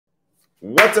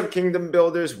What's up, Kingdom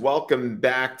Builders? Welcome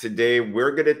back. Today,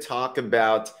 we're going to talk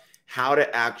about how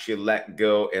to actually let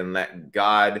go and let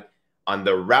God on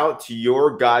the route to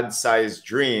your God-sized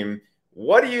dream.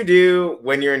 What do you do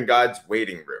when you're in God's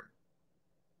waiting room?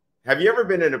 Have you ever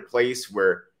been in a place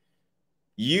where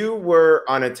you were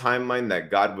on a timeline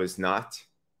that God was not?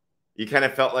 You kind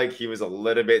of felt like he was a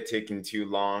little bit taking too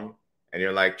long, and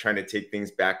you're like trying to take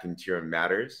things back into your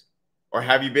matters? Or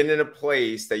have you been in a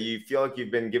place that you feel like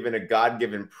you've been given a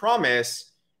God-given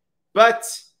promise, but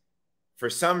for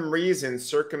some reason,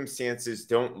 circumstances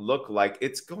don't look like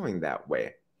it's going that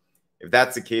way? If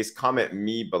that's the case, comment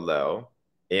me below.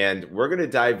 And we're going to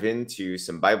dive into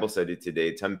some Bible study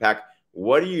today to unpack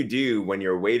what do you do when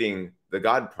you're waiting the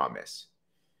God promise.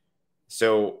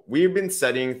 So we've been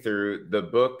studying through the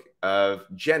book of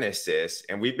Genesis,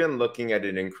 and we've been looking at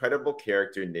an incredible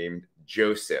character named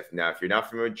Joseph. Now, if you're not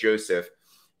familiar with Joseph,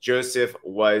 Joseph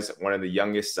was one of the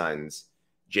youngest sons.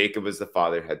 Jacob was the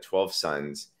father, had 12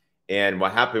 sons. And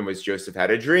what happened was Joseph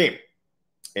had a dream.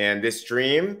 And this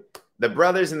dream, the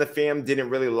brothers in the fam didn't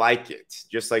really like it.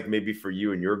 Just like maybe for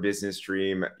you and your business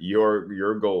dream,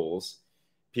 your goals,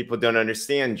 people don't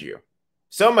understand you.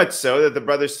 So much so that the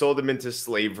brothers sold him into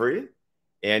slavery.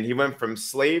 And he went from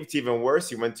slave to even worse.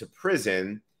 He went to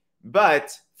prison.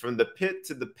 But from the pit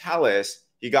to the palace,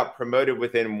 he got promoted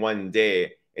within one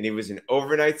day. And he was an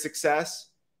overnight success.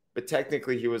 But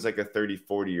technically, he was like a 30,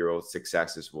 40-year-old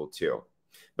success as well, too.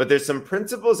 But there's some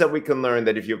principles that we can learn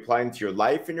that if you apply into your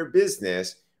life and your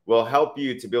business, will help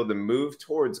you to be able to move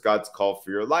towards God's call for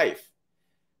your life.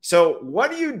 So what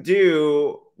do you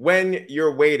do when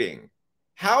you're waiting?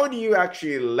 How do you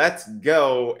actually let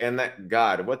go and let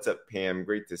God? What's up, Pam?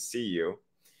 Great to see you.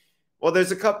 Well,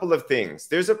 there's a couple of things.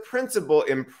 There's a principle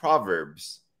in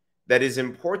Proverbs that is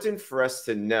important for us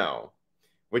to know,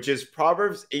 which is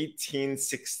Proverbs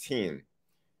 18:16.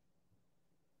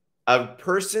 A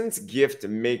person's gift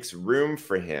makes room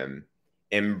for him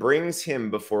and brings him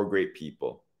before great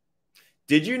people.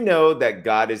 Did you know that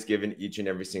God has given each and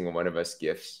every single one of us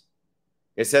gifts?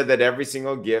 It said that every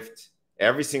single gift,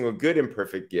 every single good and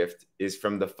perfect gift is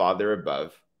from the Father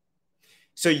above.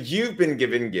 So you've been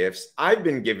given gifts. I've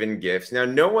been given gifts. Now,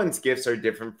 no one's gifts are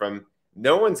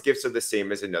the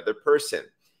same as another person.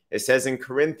 It says in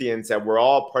Corinthians that we're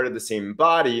all part of the same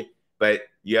body, but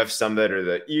you have some that are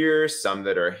the ears, some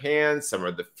that are hands, some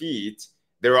are the feet.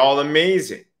 They're all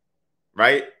amazing,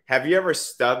 right? Have you ever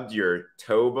stubbed your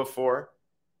toe before?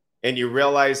 And you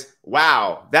realize,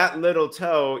 wow, that little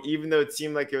toe, even though it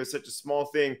seemed like it was such a small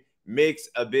thing, makes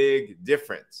a big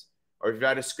difference. Or if you've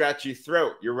got a scratchy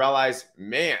throat, you realize,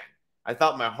 man, I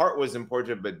thought my heart was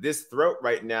important, but this throat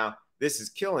right now, this is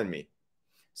killing me.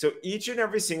 So each and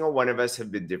every single one of us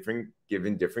have been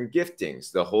given different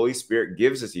giftings. The Holy Spirit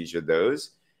gives us each of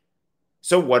those.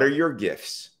 So what are your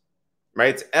gifts?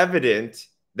 Right? It's evident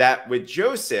that with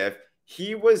Joseph,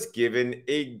 he was given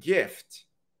a gift.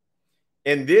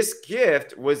 And this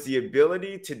gift was the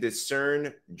ability to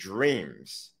discern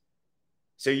dreams.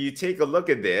 So you take a look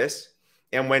at this,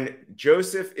 and when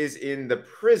Joseph is in the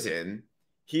prison,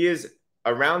 he is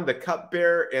around the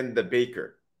cupbearer and the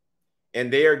baker.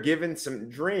 And they are given some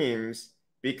dreams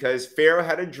because Pharaoh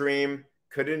had a dream,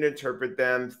 couldn't interpret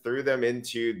them, threw them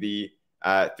into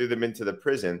the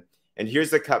prison. And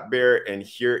here's the cupbearer, and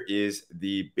here is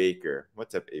the baker.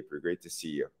 What's up, April? Great to see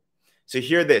you. So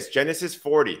hear this, Genesis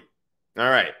 40. All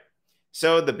right.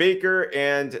 So the baker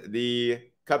and the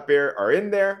cupbearer are in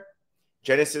there.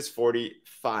 Genesis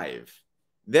 45.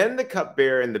 Then the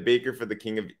cupbearer and the baker for the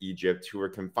king of Egypt, who were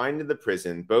confined in the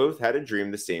prison, both had a dream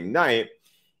the same night.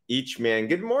 Each man,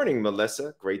 good morning,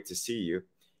 Melissa. Great to see you.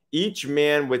 Each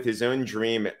man with his own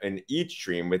dream, and each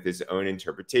dream with his own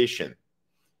interpretation.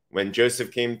 When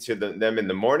Joseph came to them in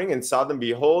the morning and saw them,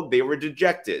 behold, they were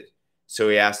dejected. So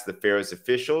he asked the Pharaoh's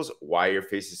officials, why are your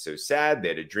faces so sad? They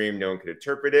had a dream, no one could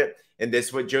interpret it. And this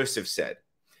is what Joseph said.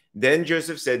 Then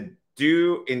Joseph said,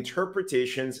 do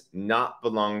interpretations not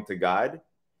belong to God?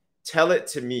 Tell it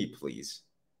to me, please.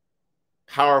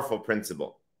 Powerful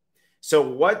principle. So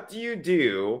what do you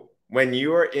do when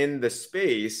you are in the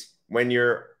space when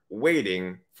you're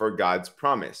waiting for God's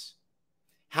promise?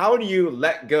 How do you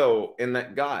let go and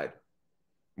let God?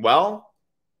 Well,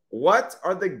 what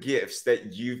are the gifts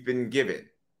that you've been given?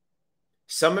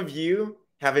 Some of you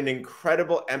have an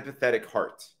incredible empathetic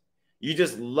heart. You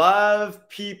just love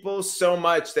people so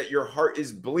much that your heart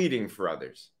is bleeding for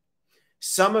others.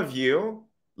 Some of you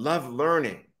love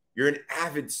learning. You're an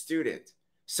avid student.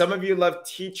 Some of you love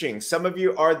teaching. Some of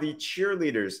you are the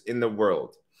cheerleaders in the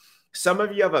world. Some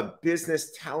of you have a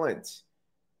business talent.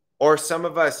 Or some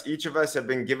of us, each of us have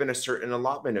been given a certain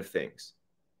allotment of things.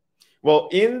 Well,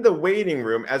 in the waiting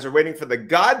room, as we're waiting for the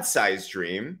God-sized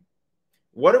dream,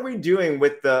 what are we doing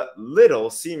with the little,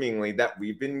 seemingly, that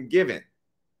we've been given?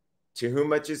 To whom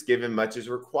much is given, much is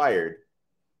required.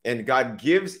 And God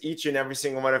gives each and every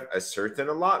single one of a certain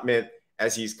allotment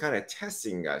as he's kind of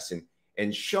testing us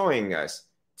and showing us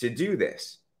to do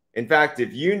this. In fact,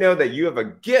 if you know that you have a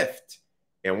gift,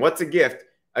 and what's a gift?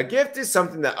 A gift is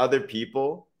something that other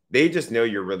people, they just know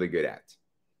you're really good at.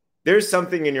 There's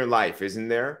something in your life, isn't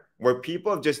there, where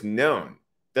people have just known.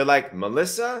 They're like,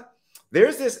 Melissa,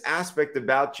 there's this aspect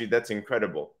about you that's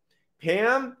incredible.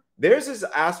 Pam, there's this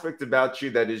aspect about you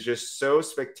that is just so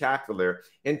spectacular.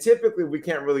 And typically we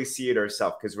can't really see it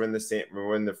ourselves because we're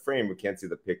in the frame, we can't see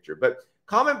the picture. But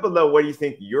comment below, what do you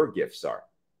think your gifts are?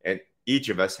 And each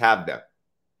of us have them.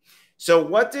 So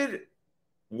what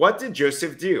did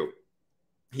Joseph do?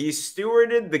 He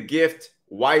stewarded the gift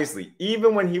wisely,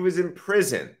 even when he was in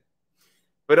prison.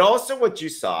 But also what you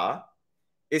saw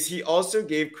is he also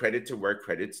gave credit to where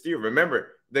credit's due.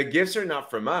 Remember, the gifts are not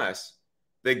from us.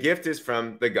 The gift is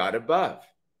from the God above.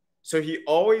 So he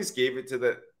always gave it to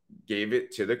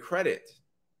the credit.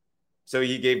 So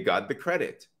he gave God the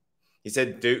credit. He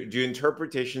said, do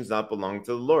interpretations not belong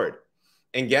to the Lord?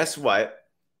 And guess what?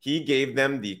 He gave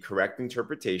them the correct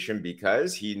interpretation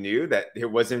because he knew that it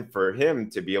wasn't for him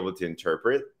to be able to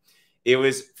interpret. It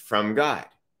was from God.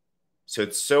 So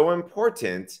it's so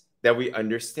important that we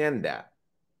understand that.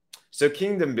 So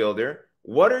Kingdom Builder,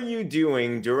 what are you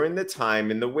doing during the time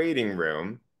in the waiting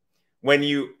room when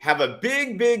you have a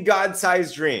big, big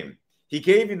God-sized dream? He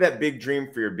gave you that big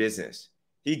dream for your business.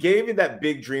 He gave you that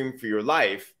big dream for your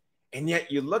life. And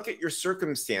yet you look at your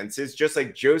circumstances, just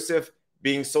like Joseph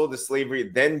being sold to slavery,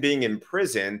 then being in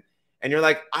prison, and you're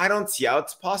like, I don't see how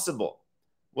it's possible.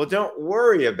 Well, don't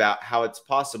worry about how it's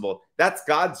possible. That's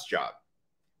God's job.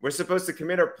 We're supposed to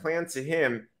commit our plan to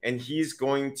him, and he's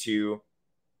going to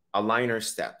align our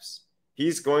steps.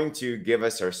 He's going to give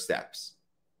us our steps.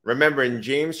 Remember, in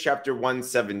James chapter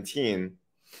 1:17,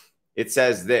 it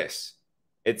says this.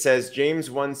 It says, James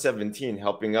 1:17,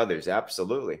 helping others.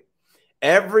 Absolutely.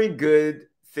 Every good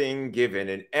thing given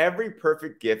and every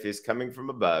perfect gift is coming from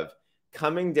above,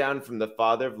 coming down from the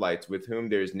Father of lights, with whom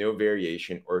there is no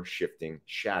variation or shifting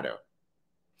shadow.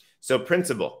 So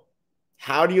principle,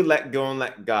 how do you let go and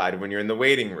let God when you're in the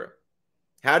waiting room?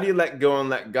 How do you let go and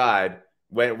let God?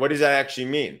 What does that actually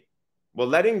mean? Well,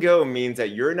 letting go means that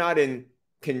you're not in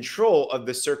control of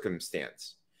the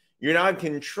circumstance. You're not in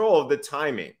control of the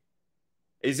timing.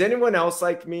 Is anyone else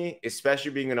like me,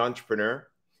 especially being an entrepreneur?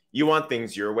 You want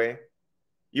things your way.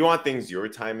 You want things your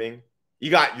timing. You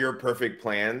got your perfect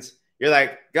plans. You're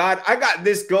like, God, I got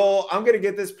this goal. I'm going to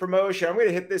get this promotion. I'm going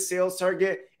to hit this sales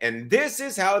target. And this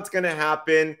is how it's going to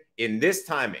happen in this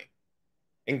timing.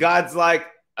 And God's like,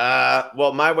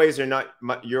 well, my ways are not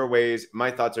your ways.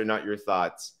 My thoughts are not your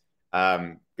thoughts.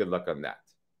 Good luck on that.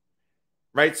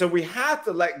 Right? So we have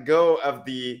to let go of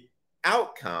the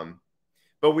outcome,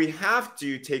 but we have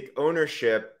to take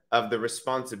ownership of the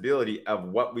responsibility of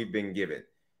what we've been given.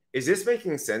 Is this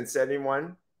making sense to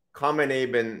anyone? Comment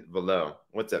Aben below.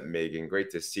 What's up, Megan? Great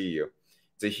to see you.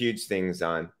 It's a huge thing,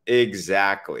 Zon.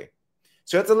 Exactly.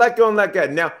 So you have to let go and let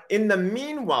God. Now, in the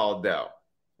meanwhile, though,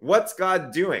 what's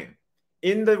God doing?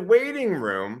 In the waiting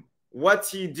room,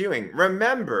 what's he doing?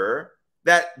 Remember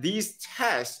that these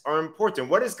tests are important.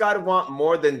 What does God want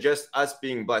more than just us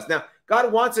being blessed? Now,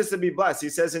 God wants us to be blessed. He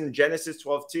says in Genesis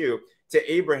 12:2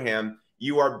 to Abraham,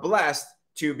 you are blessed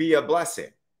to be a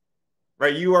blessing.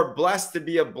 Right? You are blessed to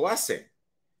be a blessing.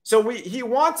 So he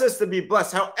wants us to be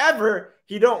blessed. However,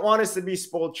 he don't want us to be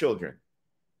spoiled children.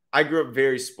 I grew up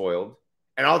very spoiled.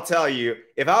 And I'll tell you,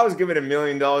 if I was given $1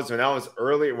 million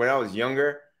when I was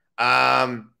younger,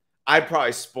 I'd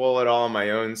probably spoil it all on my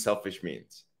own selfish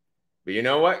means. But you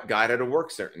know what? God had to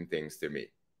work certain things to me.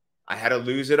 I had to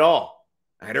lose it all.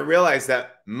 I had to realize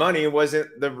that money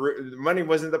wasn't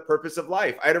the purpose of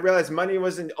life. I had to realize money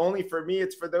wasn't only for me,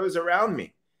 it's for those around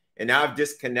me. And now I've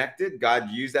disconnected.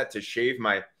 God used that to shave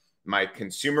my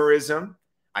consumerism.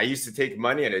 I used to take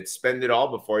money and I'd spend it all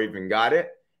before I even got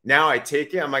it. Now I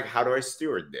take it. I'm like, how do I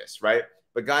steward this? Right.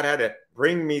 But God had to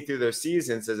bring me through those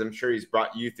seasons, as I'm sure he's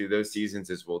brought you through those seasons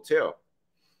as well, too.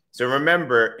 So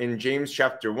remember in James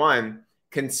chapter 1,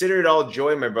 consider it all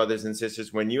joy, my brothers and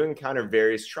sisters, when you encounter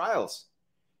various trials,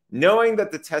 knowing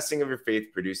that the testing of your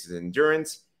faith produces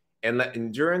endurance, and let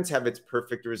endurance have its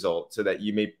perfect result, so that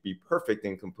you may be perfect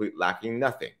and complete, lacking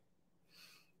nothing.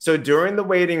 So during the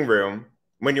waiting room,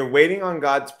 when you're waiting on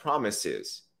God's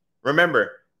promises,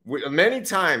 remember, many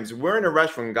times we're in a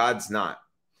rush when God's not.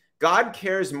 God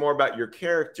cares more about your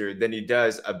character than he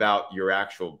does about your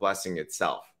actual blessing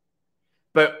itself.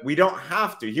 but we don't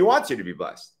have to. He wants you to be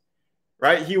blessed,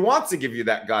 right? He wants to give you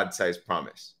that God-sized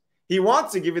promise. He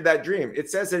wants to give you that dream. It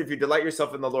says that if you delight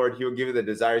yourself in the Lord, he will give you the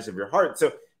desires of your heart.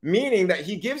 So meaning that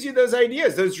he gives you those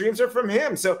ideas. Those dreams are from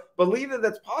him. So believe that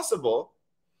that's possible.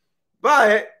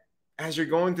 But as you're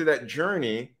going through that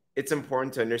journey, it's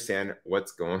important to understand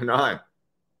what's going on.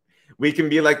 We can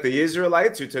be like the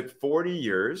Israelites who took 40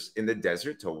 years in the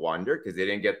desert to wander because they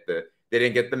didn't get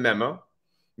the memo.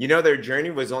 You know, their journey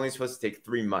was only supposed to take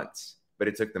 3 months, but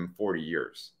it took them 40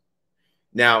 years.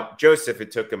 Now, Joseph,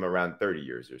 it took him around 30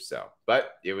 years or so,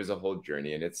 but it was a whole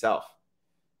journey in itself.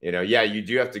 You know, yeah, you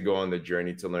do have to go on the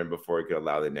journey to learn before it could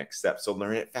allow the next step. So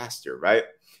learn it faster, right?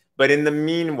 But in the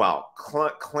meanwhile,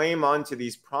 claim onto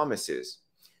these promises.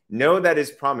 Know that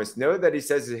his promise, know that he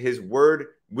says that his word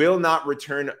will not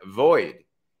return void.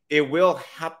 It will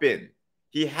happen.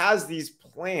 He has these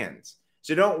plans.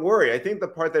 So don't worry. I think the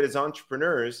part that as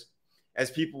entrepreneurs,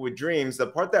 as people with dreams, the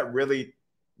part that really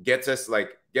gets us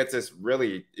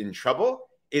really in trouble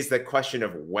is the question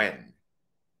of when.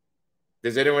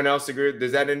 Does anyone else agree?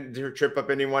 Does that trip up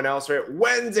anyone else, right?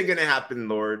 When's it going to happen,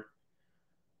 Lord?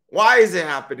 Why is it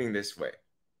happening this way?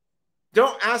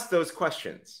 Don't ask those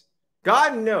questions.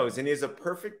 God knows, and he has a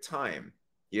perfect time.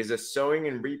 He has a sowing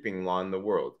and reaping law in the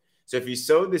world. So if you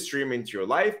sow this dream into your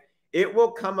life, it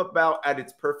will come about at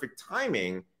its perfect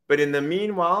timing. But in the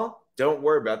meanwhile, don't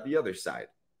worry about the other side.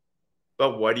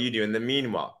 But what do you do in the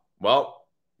meanwhile? Well,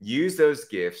 use those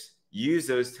gifts, use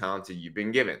those talents that you've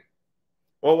been given.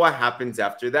 Well, what happens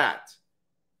after that?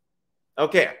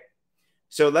 Okay,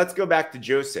 so let's go back to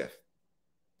Joseph.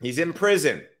 He's in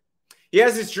prison. He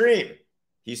has his dream.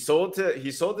 He's sold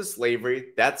to slavery.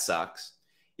 That sucks.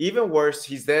 Even worse,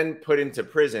 he's then put into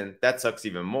prison. That sucks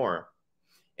even more.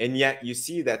 And yet you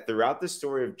see that throughout the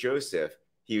story of Joseph,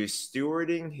 he was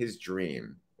stewarding his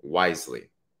dream wisely.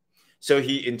 So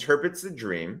he interprets the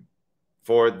dream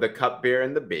for the cupbearer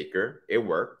and the baker. It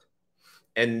worked.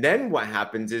 And then what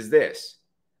happens is this.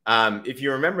 If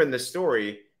you remember in the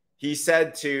story, he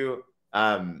said to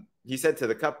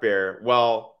the cupbearer,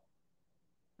 well,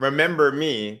 remember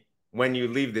me when you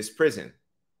leave this prison.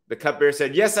 The cupbearer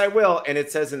said, yes, I will. And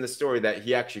it says in the story that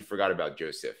he actually forgot about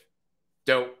Joseph.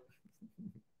 Don't.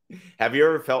 Have you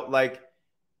ever felt like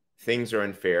things are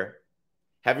unfair?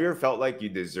 Have you ever felt like you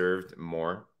deserved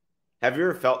more? Have you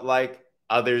ever felt like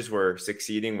others were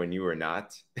succeeding when you were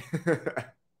not?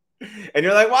 And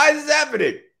you're like, why is this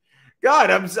happening? God,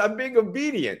 I'm being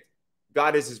obedient.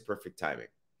 God is his perfect timing.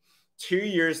 2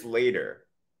 years later,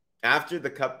 after the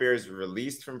cupbearer is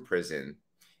released from prison,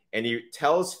 and he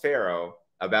tells Pharaoh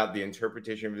about the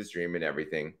interpretation of his dream and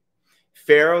everything,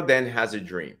 Pharaoh then has a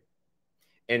dream.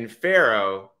 And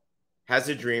Pharaoh has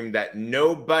a dream that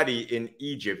nobody in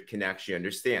Egypt can actually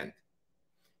understand.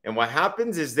 And what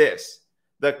happens is this.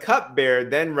 The cupbearer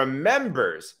then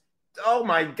remembers, oh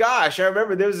my gosh, I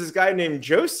remember there was this guy named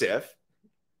Joseph.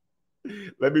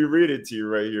 Let me read it to you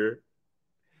right here.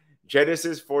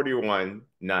 Genesis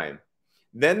 41:9.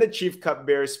 Then the chief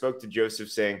cupbearer spoke to Joseph,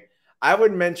 saying, I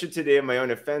would mention today my own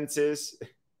offenses.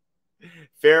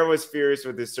 Pharaoh was furious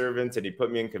with his servants, and he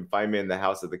put me in confinement in the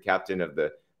house of the captain of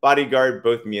the bodyguard,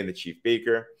 both me and the chief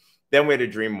baker. Then we had a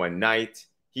dream one night.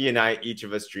 He and I, each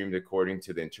of us, dreamed according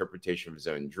to the interpretation of his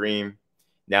own dream.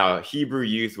 Now, a Hebrew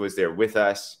youth was there with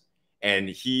us, and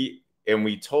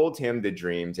we told him the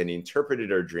dreams, and he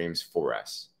interpreted our dreams for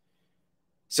us.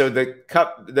 So the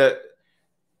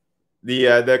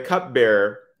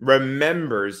cupbearer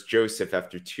remembers Joseph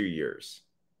after 2 years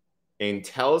and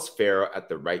tells Pharaoh at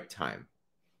the right time.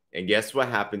 And guess what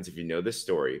happens if you know the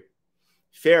story?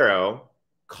 Pharaoh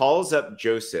calls up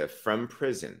Joseph from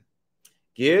prison,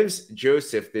 gives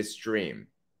Joseph this dream,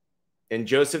 and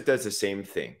Joseph does the same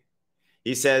thing.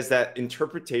 He says that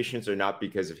interpretations are not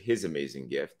because of his amazing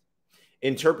gift.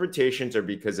 Interpretations are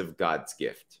because of God's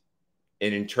gift.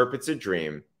 And interprets a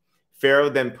dream. Pharaoh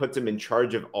then puts him in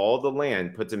charge of all the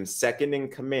land, puts him second in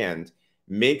command,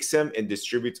 makes him and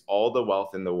distributes all the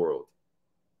wealth in the world.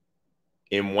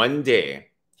 In one day,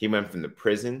 he went from the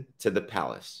prison to the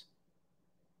palace.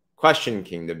 Question,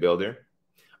 Kingdom Builder.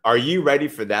 Are you ready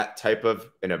for that type of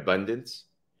an abundance?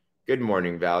 Good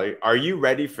morning, Valerie. Are you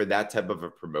ready for that type of a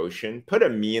promotion? Put a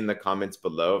me in the comments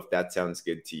below if that sounds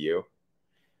good to you.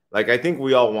 Like, I think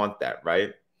we all want that,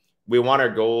 right? We want our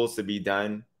goals to be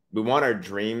done. We want our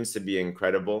dreams to be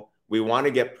incredible. We want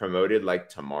to get promoted like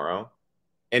tomorrow.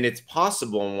 And it's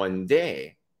possible in one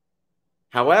day.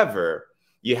 However,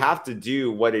 you have to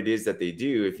do what it is that they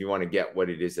do if you want to get what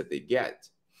it is that they get.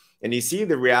 And you see,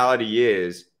 the reality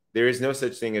is there is no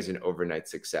such thing as an overnight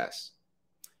success.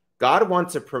 God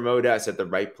wants to promote us at the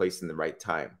right place in the right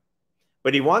time.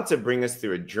 But he wants to bring us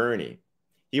through a journey.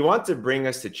 He wants to bring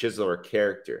us to chisel our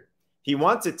character. He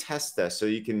wants to test us so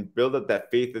you can build up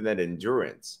that faith and that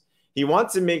endurance. He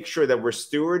wants to make sure that we're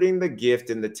stewarding the gift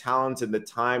and the talents and the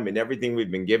time and everything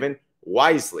we've been given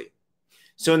wisely.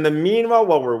 So in the meanwhile,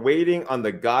 while we're waiting on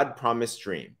the God-promised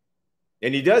dream,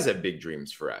 and he does have big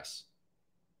dreams for us,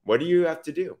 what do you have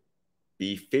to do?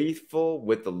 Be faithful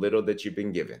with the little that you've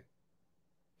been given,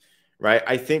 right?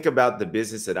 I think about the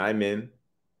business that I'm in,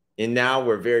 and now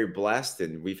we're very blessed,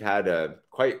 and we've had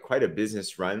quite a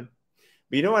business run.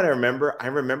 But you know what I remember? I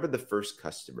remember the first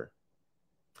customer.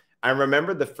 I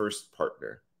remember the first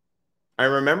partner. I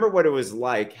remember what it was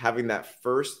like having that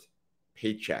first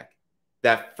paycheck,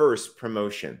 that first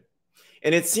promotion.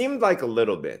 And it seemed like a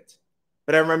little bit,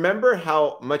 but I remember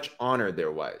how much honor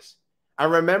there was. I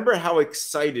remember how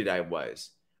excited I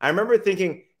was. I remember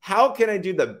thinking, how can I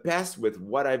do the best with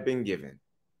what I've been given?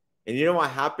 And you know what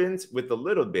happens with a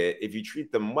little bit? If you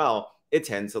treat them well, it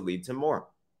tends to lead to more.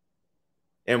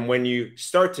 And when you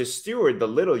start to steward the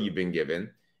little you've been given,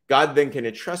 God then can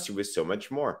entrust you with so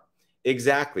much more.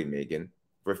 Exactly, Megan.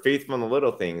 If we're faithful in the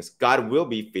little things, God will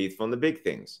be faithful in the big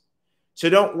things. So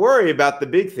don't worry about the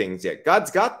big things yet.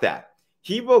 God's got that.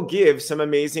 He will give some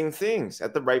amazing things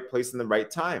at the right place and the right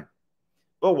time.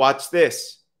 But watch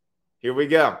this. Here we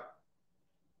go.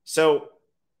 So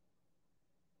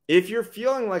if you're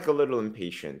feeling like a little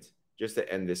impatient, just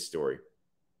to end this story,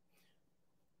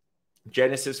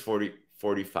 Genesis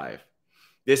 45.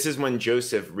 This is when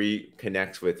Joseph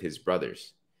reconnects with his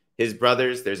brothers. His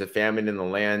brothers, there's a famine in the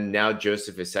land. Now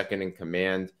Joseph is second in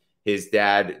command. His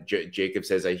dad, Jacob,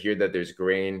 says, I hear that there's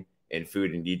grain and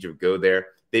food in Egypt. Go there.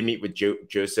 They meet with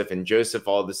Joseph, and Joseph,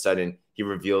 all of a sudden, he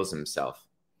reveals himself.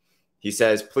 He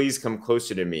says, please come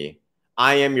closer to me.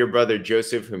 I am your brother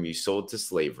Joseph, whom you sold to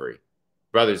slavery.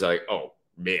 Brothers are like, oh,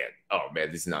 man,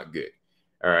 this is not good.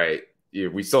 All right,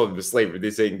 we sold him to slavery.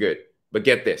 This ain't good. But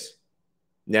get this.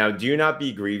 Now, do not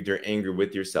be grieved or angry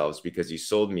with yourselves because you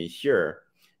sold me here,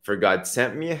 for God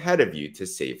sent me ahead of you to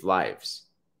save lives.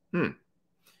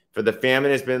 For the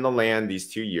famine has been in the land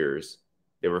these 2 years.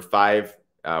 There were 5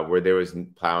 where there was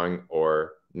plowing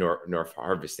or nor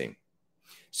harvesting.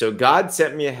 So God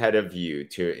sent me ahead of you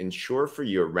to ensure for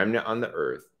you a remnant on the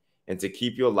earth and to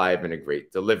keep you alive in a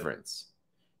great deliverance.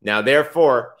 Now,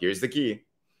 therefore, here's the key.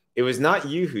 It was not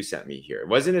you who sent me here. It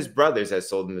wasn't his brothers that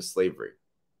sold him to slavery,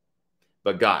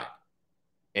 but God.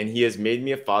 And he has made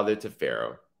me a father to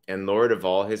Pharaoh and Lord of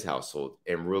all his household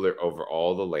and ruler over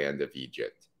all the land of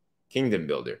Egypt. Kingdom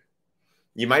builder.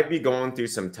 You might be going through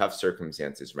some tough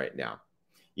circumstances right now.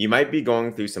 You might be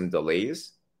going through some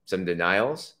delays, some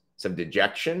denials, some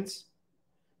dejections.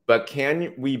 But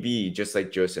can we be just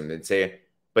like Joseph and say,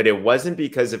 but it wasn't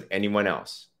because of anyone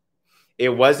else. It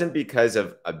wasn't because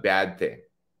of a bad thing.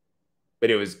 But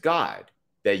it was God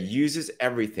that uses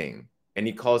everything, and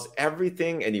he calls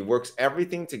everything and he works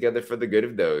everything together for the good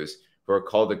of those who are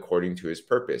called according to his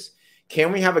purpose.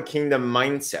 Can we have a kingdom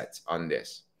mindset on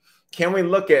this? Can we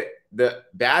look at the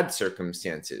bad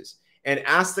circumstances and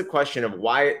ask the question of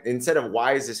why, instead of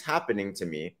why is this happening to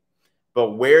me,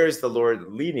 but where is the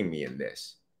Lord leading me in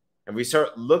this? And we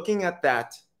start looking at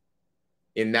that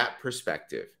in that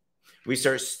perspective. We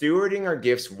start stewarding our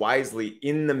gifts wisely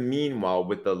in the meanwhile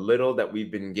with the little that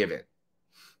we've been given.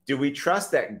 Do we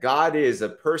trust that God is a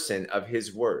person of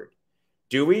his word?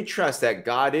 Do we trust that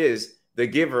God is the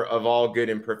giver of all good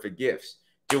and perfect gifts?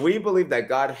 Do we believe that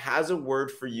God has a word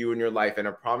for you in your life and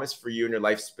a promise for you in your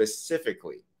life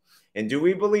specifically? And do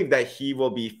we believe that he will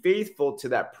be faithful to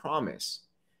that promise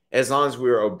as long as we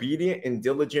are obedient and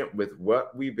diligent with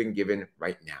what we've been given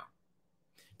right now?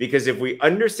 Because if we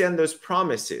understand those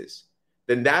promises,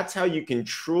 then that's how you can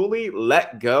truly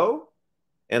let go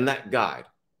and let God.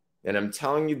 And I'm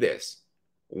telling you this,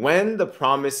 when the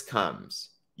promise comes,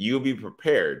 you'll be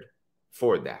prepared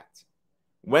for that.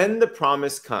 When the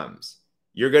promise comes,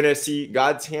 you're going to see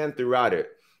God's hand throughout it.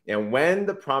 And when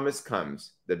the promise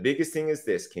comes, the biggest thing is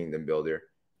this, kingdom builder,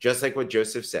 just like what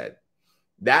Joseph said,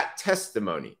 that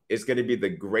testimony is going to be the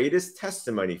greatest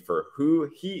testimony for who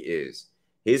he is,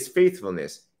 his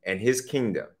faithfulness, and his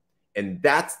kingdom. And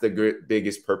that's the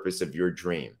biggest purpose of your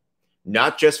dream,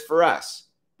 not just for us,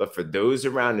 but for those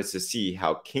around us to see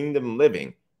how kingdom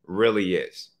living really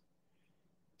is.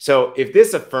 So if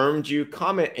this affirmed you,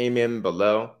 comment amen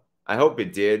below. I hope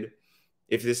it did.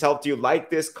 If this helped you, like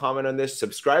this, comment on this,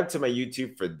 subscribe to my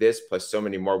YouTube for this plus so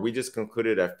many more. We just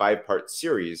concluded a 5-part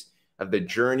series of the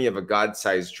journey of a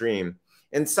God-sized dream.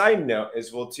 And side note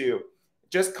as well too,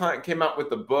 just came out with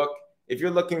the book. If you're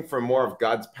looking for more of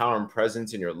God's power and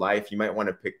presence in your life, you might want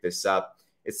to pick this up.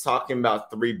 It's talking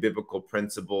about 3 biblical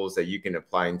principles that you can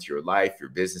apply into your life, your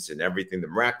business, and everything. The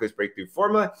Miraculous Breakthrough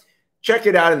Formula. Check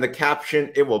it out in the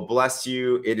caption. It will bless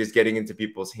you. It is getting into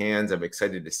people's hands. I'm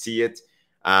excited to see it.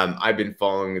 I've been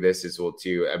following this as well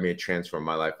too. I mean, it transformed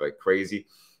my life like crazy.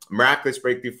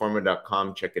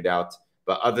 MiraculousBreakthroughFormula.com. Check it out.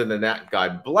 But other than that,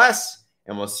 God bless.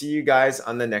 And we'll see you guys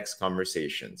on the next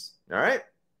conversations. All right.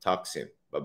 Talk soon.